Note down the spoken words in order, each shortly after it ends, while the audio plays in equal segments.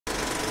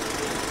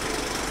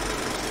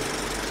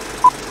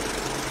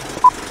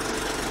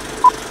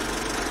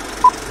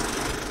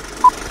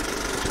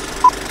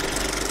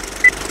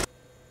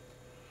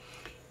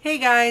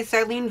guys,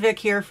 ILene Vick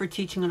here for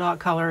Teaching Adult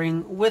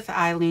Coloring with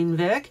ILene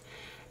Vick,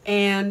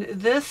 and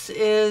this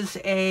is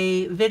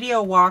a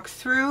video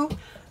walkthrough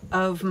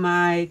of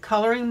my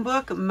coloring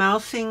book,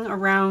 Mousing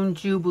Around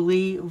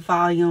Jubilee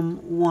Volume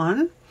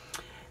 1.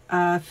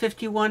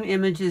 51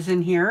 images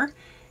in here,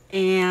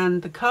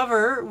 and the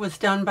cover was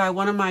done by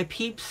one of my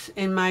peeps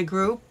in my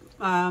group,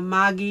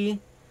 Maggie,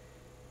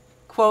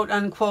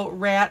 quote-unquote,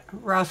 Rat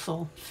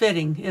Russell.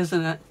 Fitting,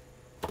 isn't it?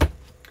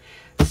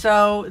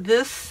 So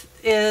this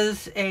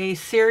is a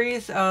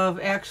series of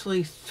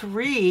actually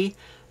 3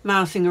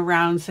 mousing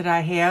arounds that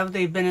I have.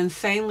 They've been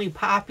insanely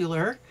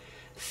popular.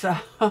 So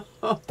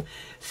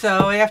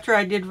after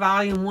I did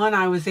volume 1,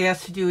 I was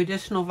asked to do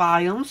additional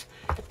volumes.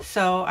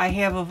 So I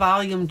have a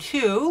volume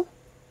 2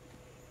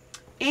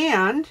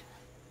 and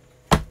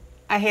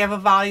I have a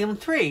volume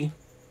 3.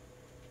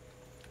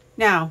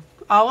 Now,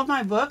 all of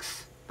my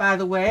books, by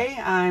the way,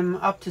 I'm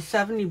up to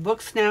 70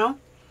 books now.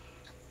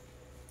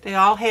 They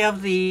all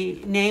have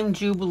the name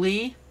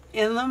Jubilee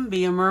in them.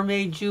 Be a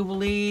Mermaid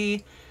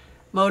Jubilee,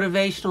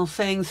 Motivational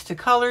Sayings to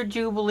Color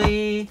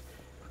Jubilee,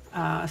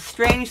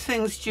 Strange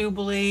Things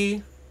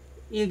Jubilee.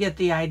 You get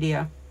the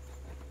idea.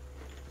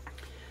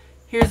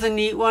 Here's a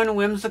neat one,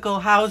 Whimsical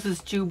Houses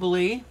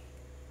Jubilee.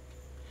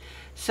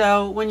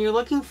 So when you're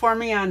looking for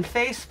me on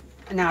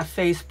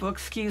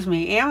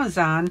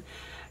Amazon,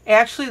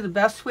 actually the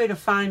best way to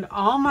find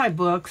all my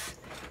books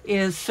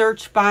is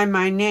search by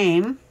my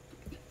name.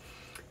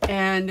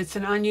 And it's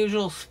an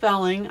unusual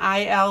spelling,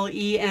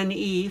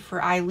 I-L-E-N-E for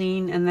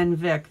ILene and then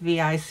Vick,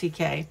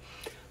 V-I-C-K.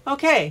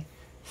 Okay,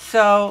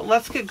 so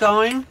let's get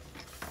going.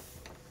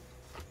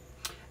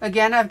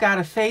 Again, I've got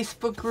a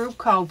Facebook group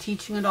called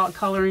Teaching Adult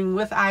Coloring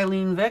with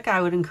ILene Vick.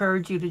 I would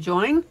encourage you to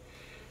join.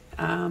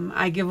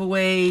 I give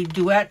away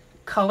duet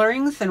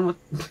colorings, and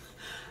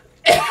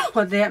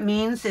what that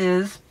means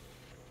is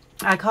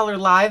I color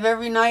live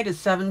every night at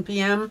 7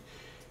 p.m.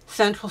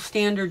 Central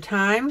Standard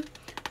Time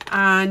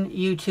on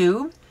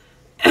YouTube.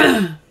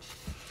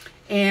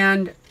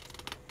 And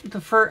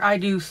I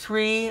do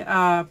 3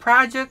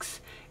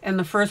 projects, and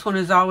the first one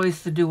is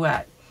always the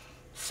duet.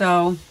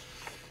 So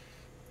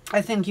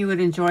I think you would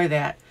enjoy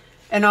that.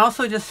 And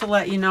also, just to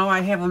let you know,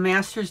 I have a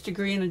master's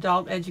degree in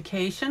adult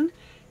education,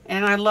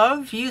 and I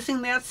love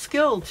using that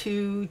skill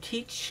to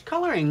teach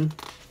coloring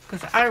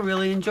because I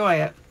really enjoy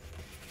it.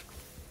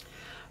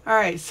 All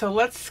right, so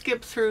let's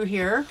skip through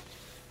here.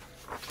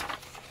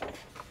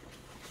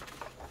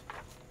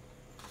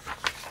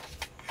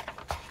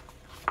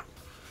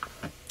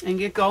 And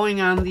get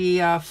going on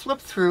the flip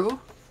through.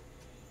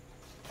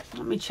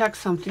 Let me check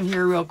something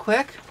here real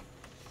quick.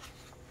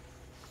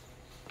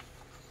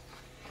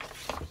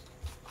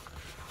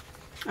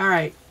 All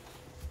right.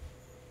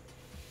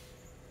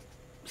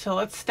 So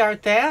let's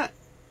start that.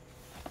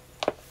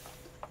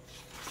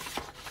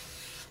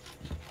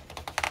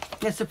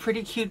 It's a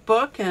pretty cute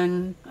book,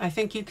 and I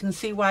think you can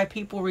see why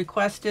people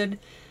requested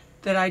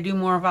that I do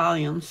more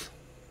volumes.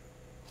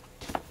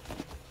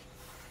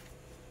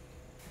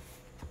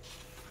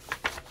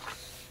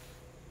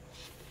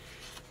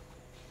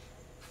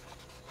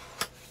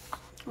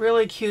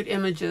 Really cute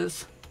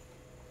images.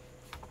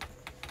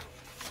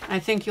 I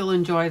think you'll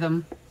enjoy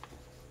them.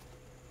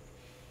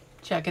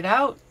 Check it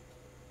out.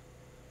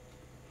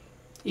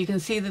 You can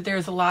see that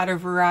there's a lot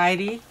of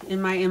variety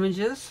in my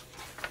images.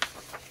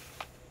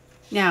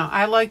 Now,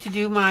 I like to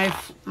do my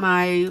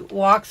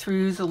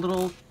walkthroughs a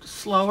little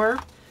slower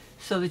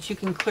so that you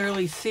can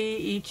clearly see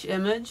each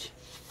image.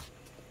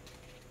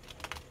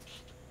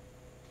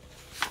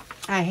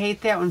 I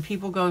hate that when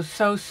people go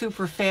so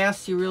super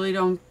fast, you really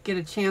don't get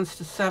a chance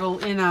to settle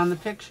in on the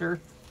picture.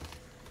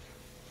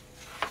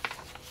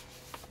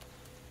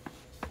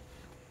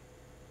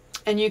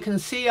 And you can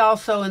see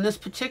also in this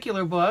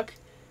particular book,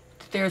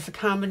 that there's a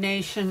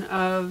combination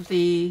of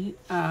the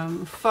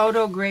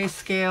photo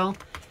grayscale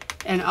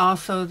and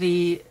also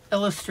the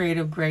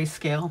illustrative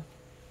grayscale.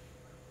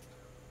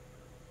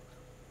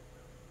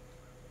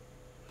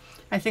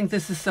 I think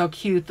this is so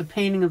cute, the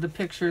painting of the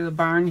picture of the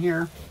barn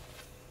here.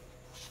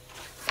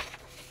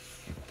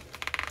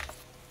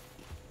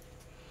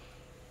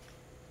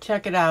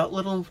 Check it out,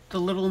 the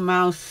little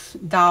mouse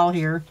doll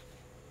here.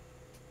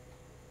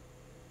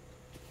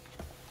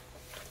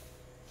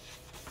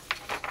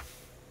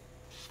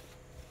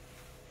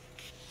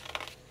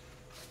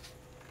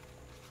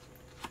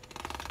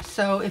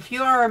 So if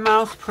you are a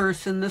mouse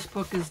person, this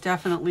book is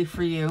definitely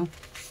for you.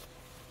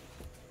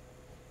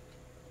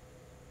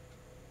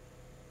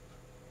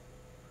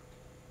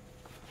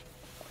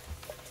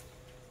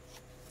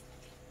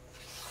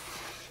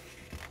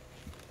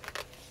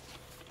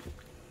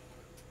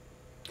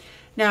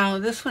 Now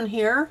this one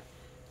here,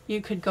 you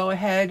could go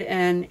ahead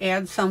and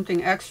add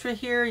something extra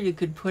here. You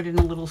could put in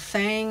a little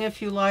saying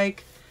if you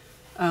like.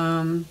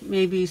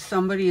 Maybe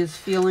somebody is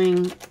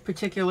feeling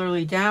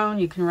particularly down.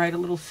 You can write a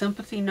little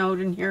sympathy note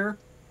in here.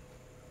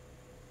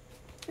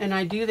 And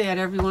I do that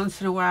every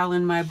once in a while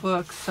in my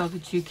books so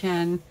that you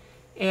can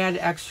add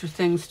extra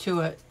things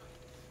to it.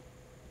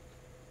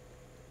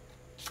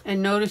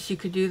 And notice you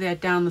could do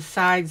that down the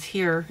sides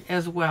here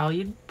as well.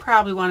 You'd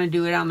probably want to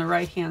do it on the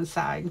right hand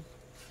side.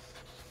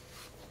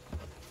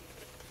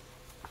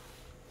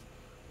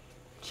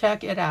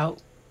 Check it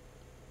out.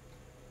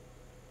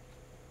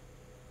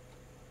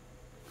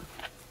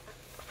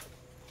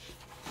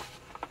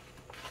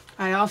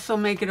 I also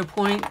make it a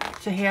point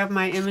to have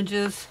my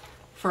images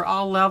for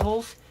all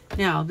levels.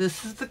 Now,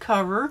 this is the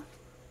cover.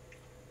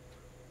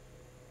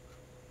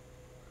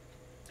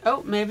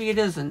 Oh, maybe it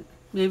isn't.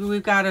 Maybe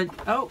we've got a...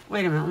 Oh,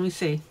 wait a minute. Let me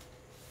see.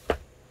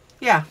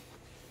 Yeah,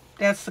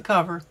 that's the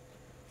cover.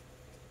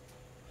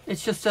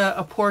 It's just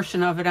a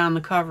portion of it on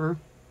the cover.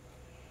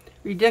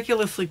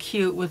 Ridiculously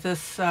cute with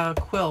this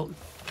quilt.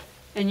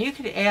 And you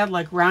could add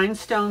like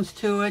rhinestones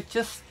to it.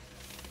 Just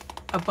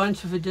a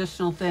bunch of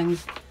additional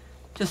things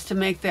just to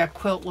make that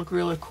quilt look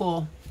really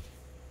cool.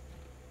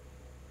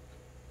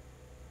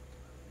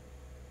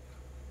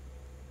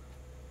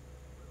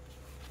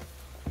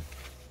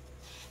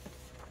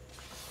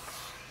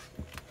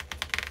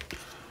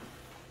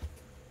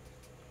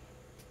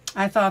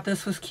 I thought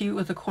this was cute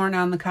with the corn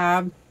on the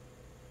cob.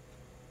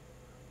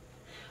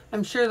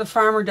 I'm sure the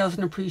farmer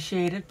doesn't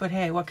appreciate it, but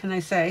hey, what can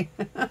I say?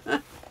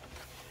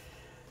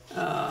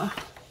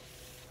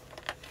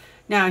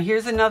 Now,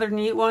 here's another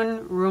neat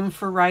one, room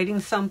for writing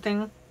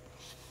something.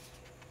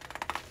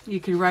 You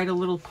could write a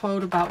little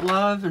quote about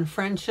love and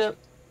friendship.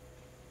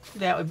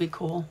 That would be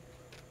cool.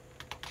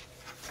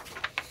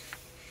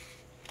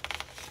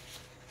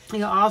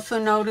 You'll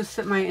also notice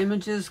that my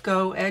images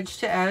go edge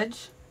to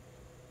edge.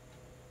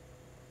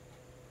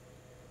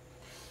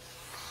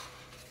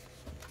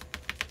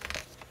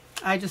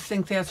 I just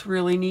think that's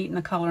really neat in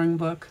the coloring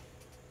book.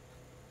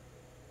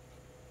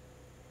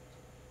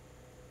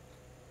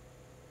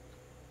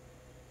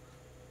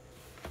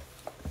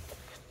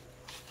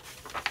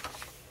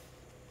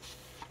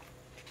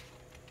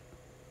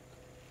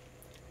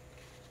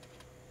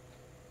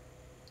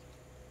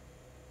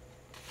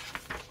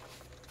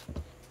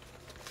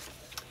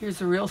 Here's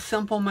a real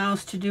simple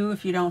mouse to do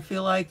if you don't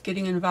feel like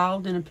getting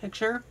involved in a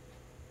picture.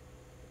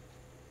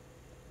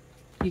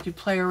 You could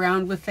play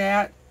around with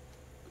that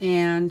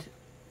and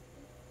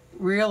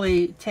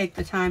really take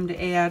the time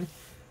to add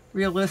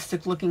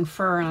realistic looking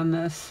fur on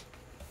this.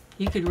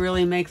 You could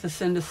really make this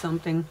into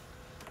something.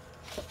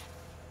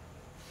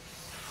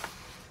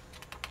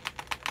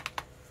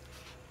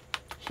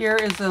 Here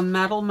is a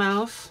metal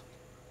mouse.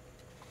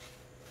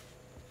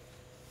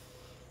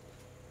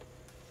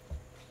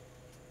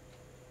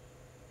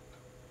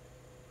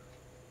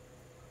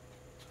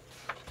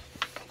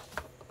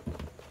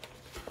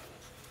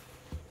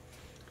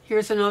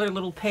 Here's another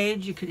little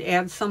page. You could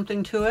add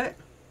something to it.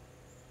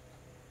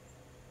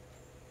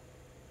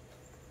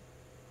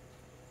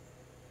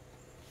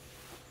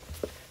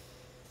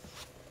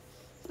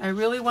 I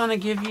really want to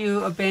give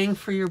you a bang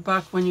for your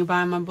buck when you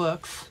buy my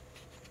books.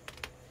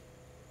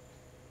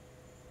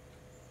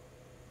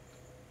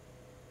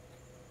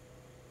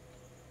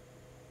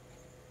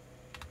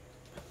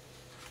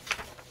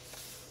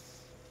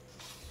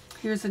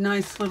 Here's a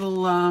nice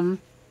little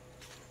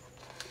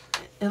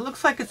it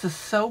looks like it's a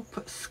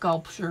soap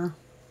sculpture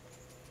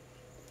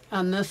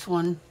on this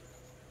one.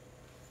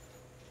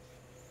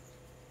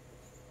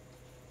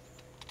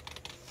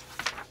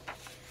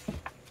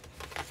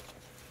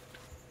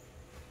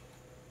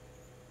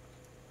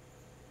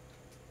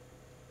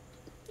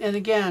 And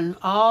again,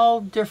 all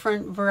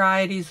different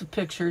varieties of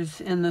pictures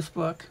in this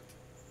book.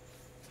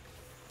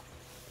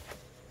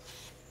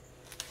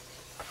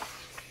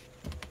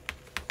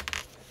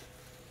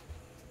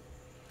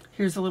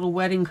 Here's a little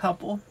wedding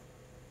couple.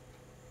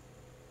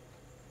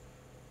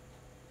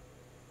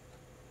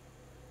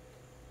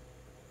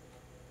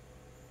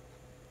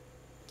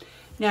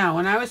 Now,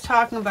 when I was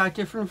talking about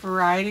different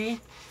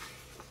variety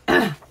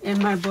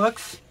in my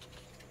books,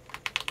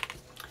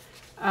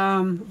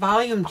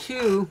 volume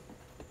 2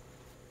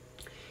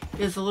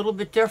 is a little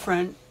bit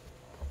different.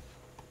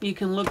 You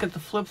can look at the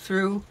flip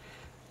through,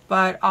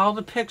 but all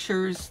the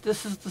pictures,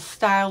 this is the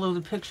style of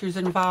the pictures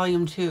in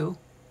volume 2.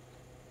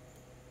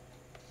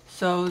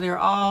 So they're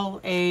all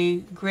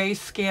a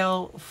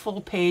grayscale full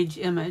page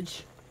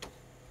image.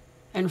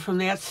 And from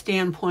that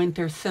standpoint,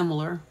 they're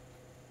similar.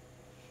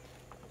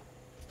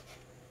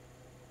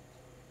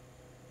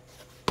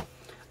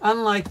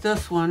 Unlike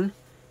this one,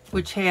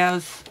 which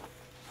has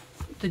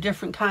the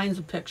different kinds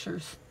of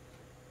pictures.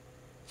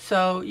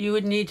 So you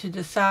would need to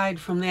decide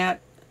from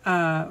that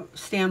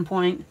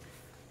standpoint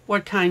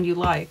what kind you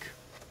like.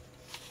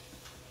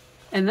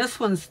 And this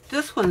one's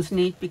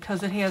neat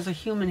because it has a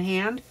human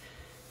hand,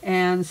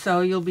 and so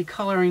you'll be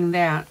coloring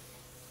that.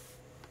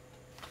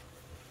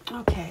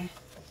 Okay.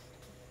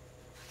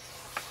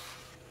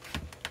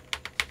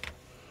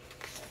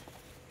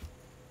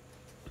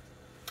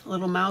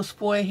 Little mouse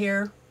boy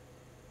here.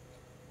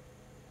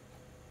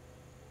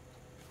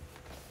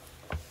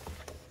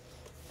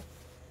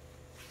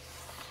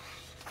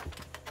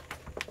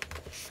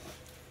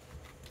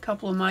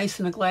 Couple of mice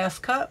in a glass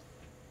cup.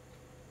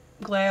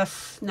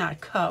 Glass, not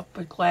cup,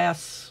 but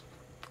glass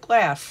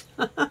glass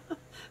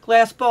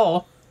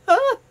bowl.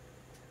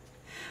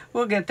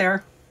 We'll get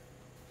there.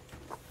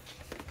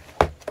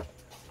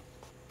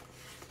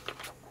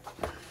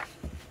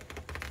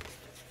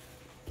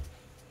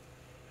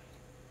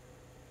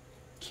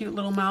 Cute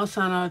little mouse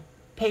on a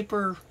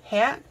paper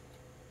hat.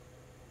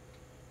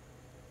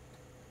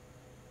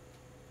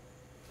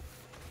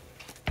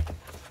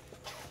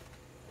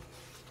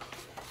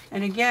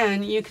 And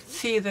again, you can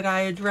see that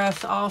I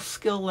address all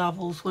skill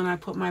levels when I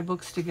put my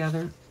books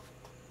together.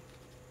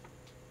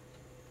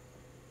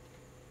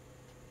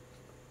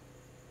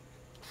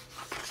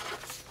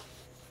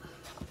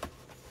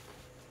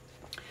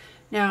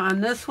 Now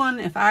on this one,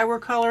 if I were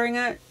coloring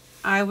it,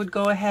 I would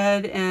go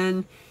ahead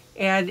and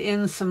add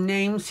in some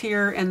names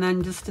here and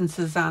then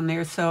distances on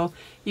there. So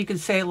you could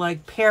say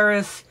like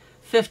Paris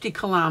 50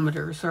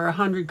 kilometers or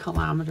 100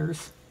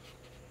 kilometers.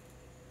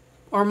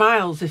 Or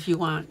miles if you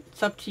want.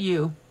 It's up to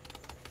you.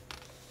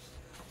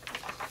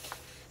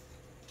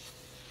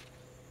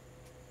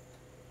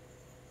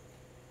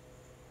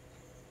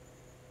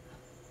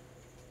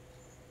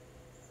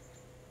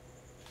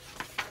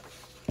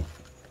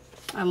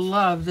 I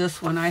love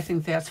this one. I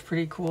think that's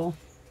pretty cool.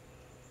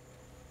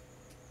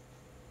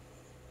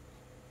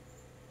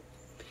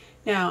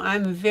 Now,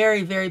 I'm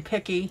very, very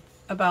picky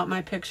about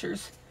my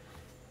pictures.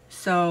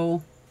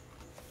 So,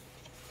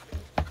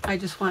 I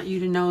just want you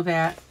to know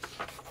that.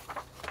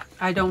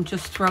 I don't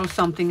just throw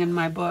something in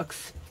my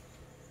books.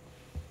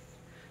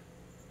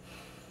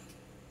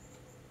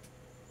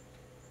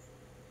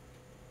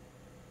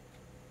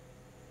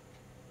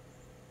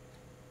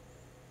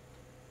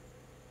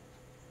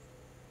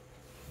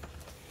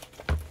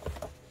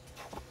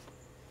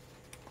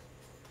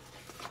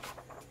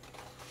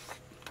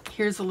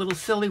 Here's a little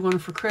silly one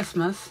for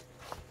Christmas.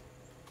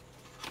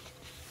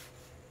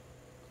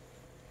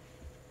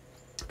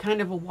 Kind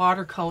of a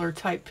watercolor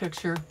type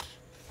picture.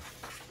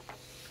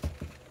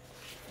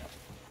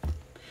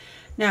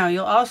 Now,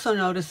 you'll also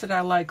notice that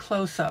I like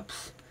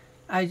close-ups.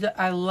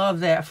 I love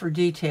that for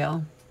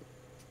detail.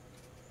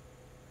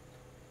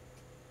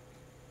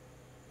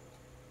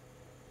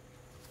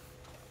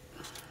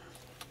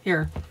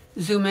 Here,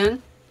 zoom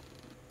in.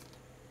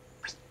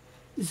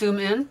 Zoom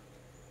in.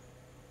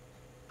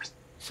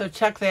 So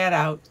check that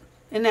out.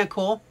 Isn't that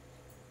cool?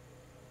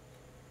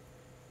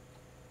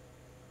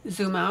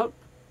 Zoom out.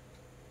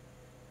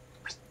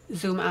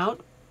 Zoom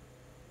out.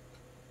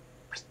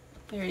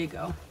 There you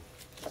go.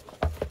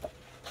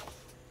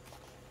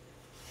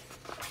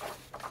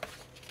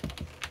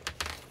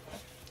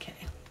 Okay.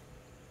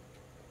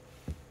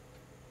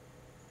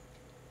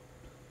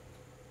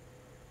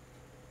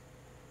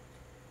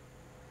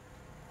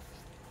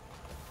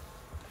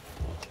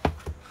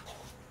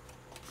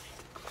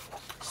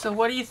 So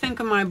what do you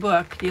think of my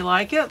book? Do you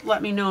like it?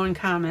 Let me know in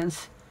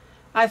comments.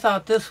 I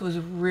thought this was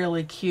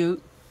really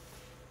cute.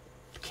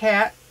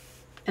 Cat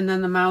and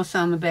then the mouse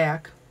on the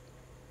back.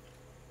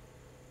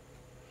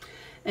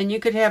 And you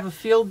could have a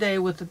field day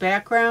with the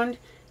background.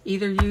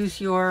 Either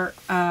use your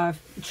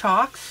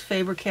chalks,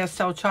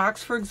 Faber-Castell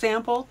chalks for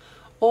example,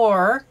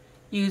 or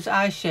use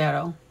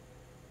eyeshadow.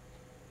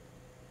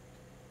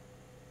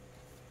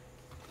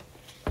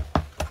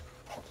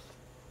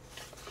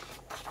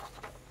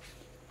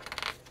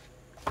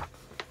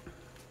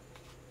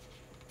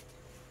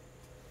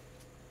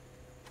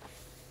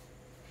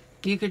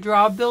 You could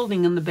draw a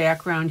building in the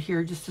background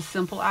here, just a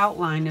simple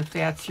outline if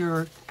that's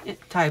your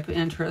type of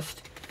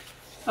interest.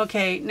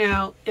 Okay,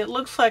 now it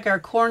looks like our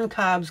corn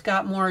cobs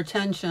got more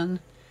attention.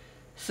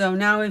 So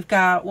now we've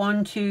got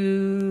 1,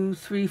 2,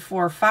 3,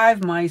 4,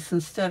 5 mice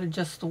instead of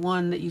just the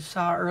one that you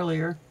saw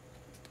earlier.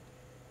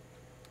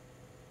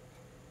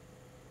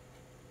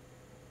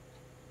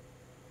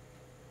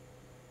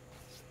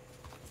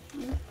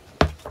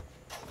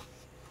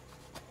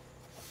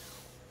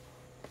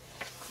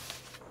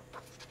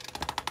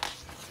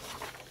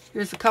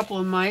 Here's a couple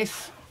of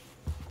mice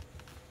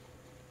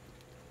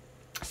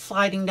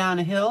sliding down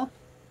a hill.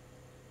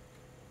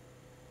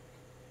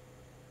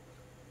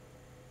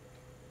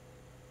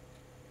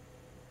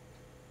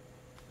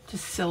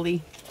 Just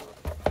silly.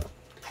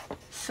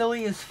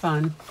 Silly is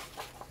fun.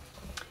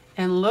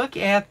 And look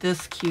at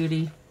this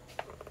cutie.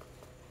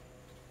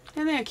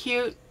 Isn't that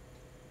cute?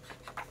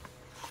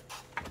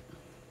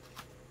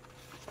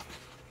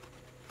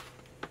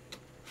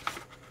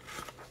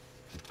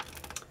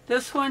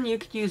 This one you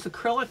could use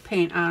acrylic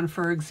paint on,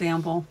 for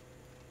example.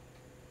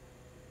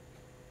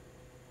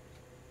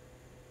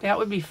 That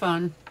would be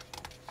fun.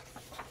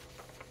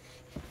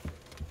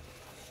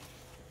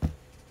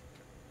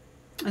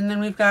 And then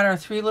we've got our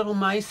 3 little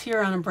mice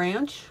here on a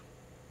branch.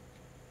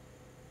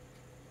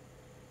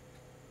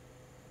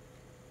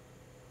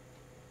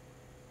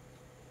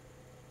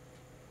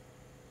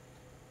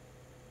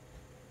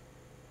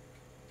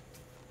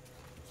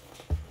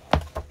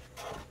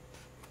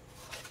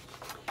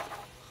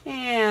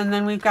 And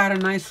then we've got a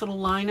nice little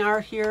line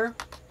art here.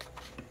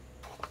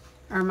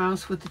 Our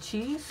mouse with the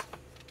cheese.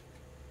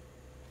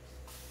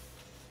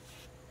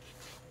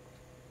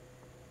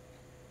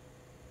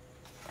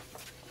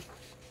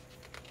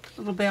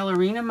 Little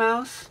ballerina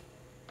mouse.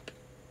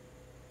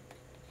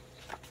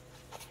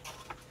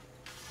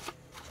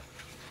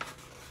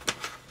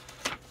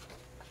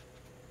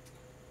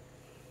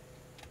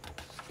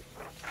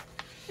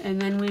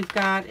 And then we've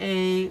got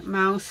a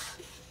mouse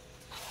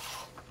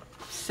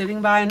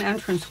sitting by an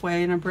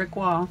entranceway in a brick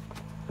wall.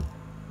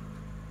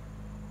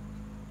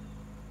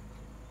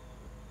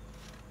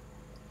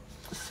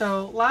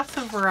 So lots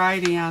of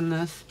variety on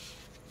this.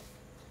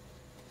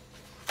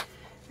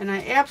 And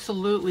I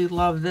absolutely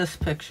love this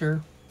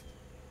picture.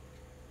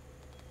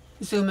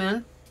 Zoom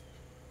in.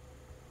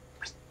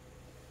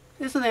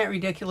 Isn't that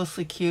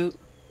ridiculously cute?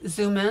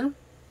 Zoom in.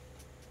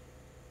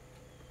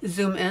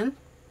 Zoom in.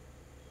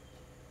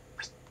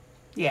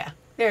 Yeah,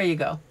 there you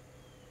go.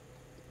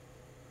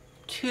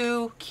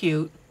 Too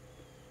cute.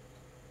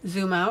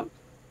 Zoom out.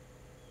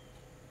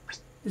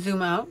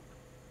 Zoom out.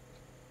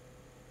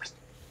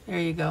 There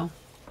you go.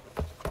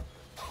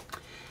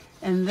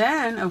 And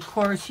then, of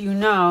course, you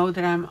know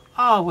that I'm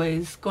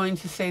always going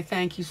to say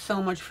thank you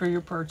so much for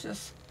your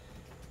purchase.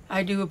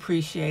 I do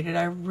appreciate it.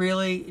 I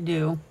really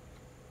do.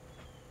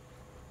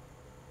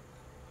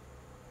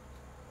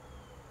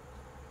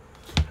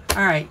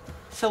 All right,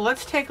 so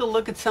let's take a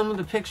look at some of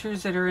the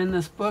pictures that are in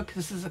this book.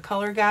 This is a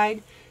color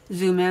guide.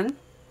 Zoom in.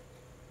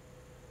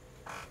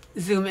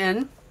 Zoom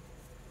in.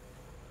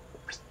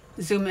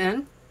 Zoom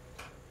in.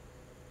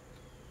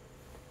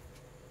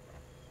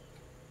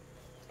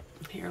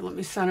 Here, let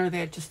me center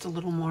that just a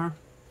little more.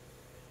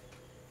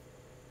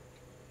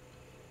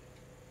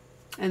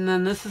 And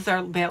then this is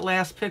that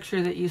last picture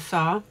that you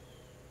saw.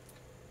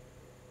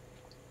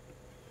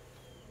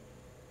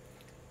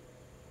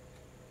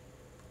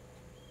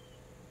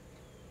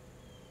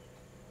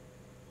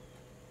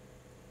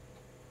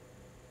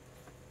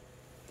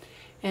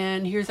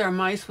 And here's our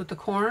mice with the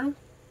corn.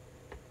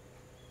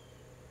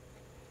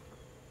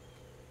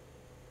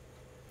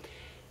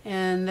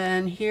 And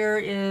then here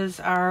is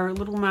our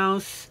little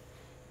mouse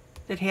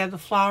that had the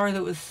flower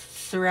that was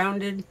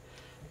surrounded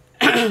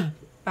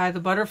by the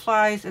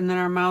butterflies, and then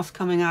our mouse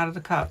coming out of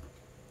the cup.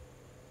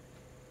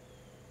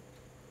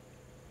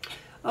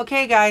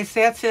 Okay guys,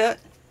 that's it.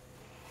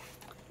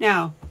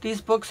 Now, these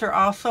books are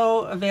also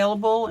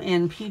available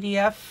in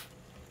PDF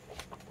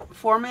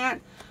format,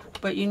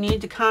 but you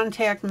need to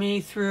contact me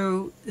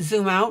through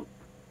Zoom out,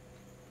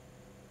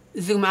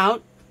 Zoom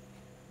out,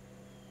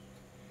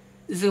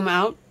 Zoom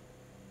out.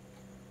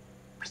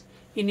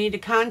 You need to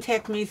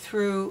contact me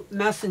through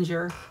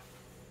Messenger,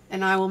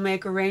 and I will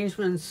make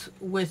arrangements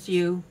with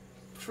you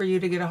for you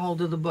to get a hold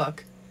of the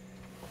book.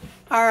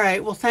 All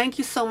right, well, thank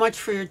you so much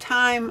for your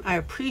time. I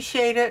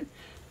appreciate it.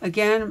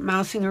 Again,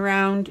 Mousing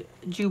Around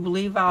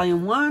Jubilee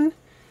Volume 1.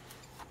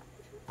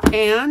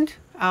 And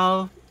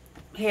I'll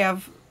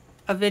have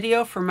a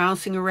video for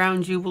Mousing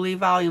Around Jubilee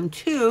Volume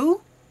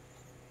 2.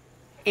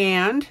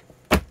 And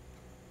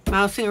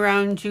Mousing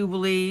Around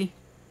Jubilee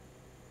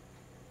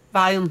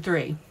Volume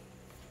 3.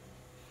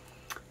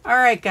 All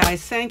right,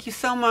 guys, thank you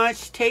so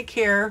much. Take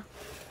care.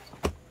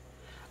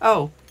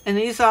 Oh, and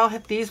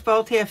these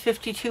both have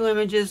 52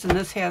 images, and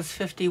this has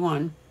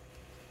 51.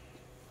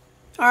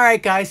 All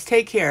right, guys,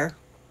 take care.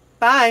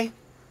 Bye.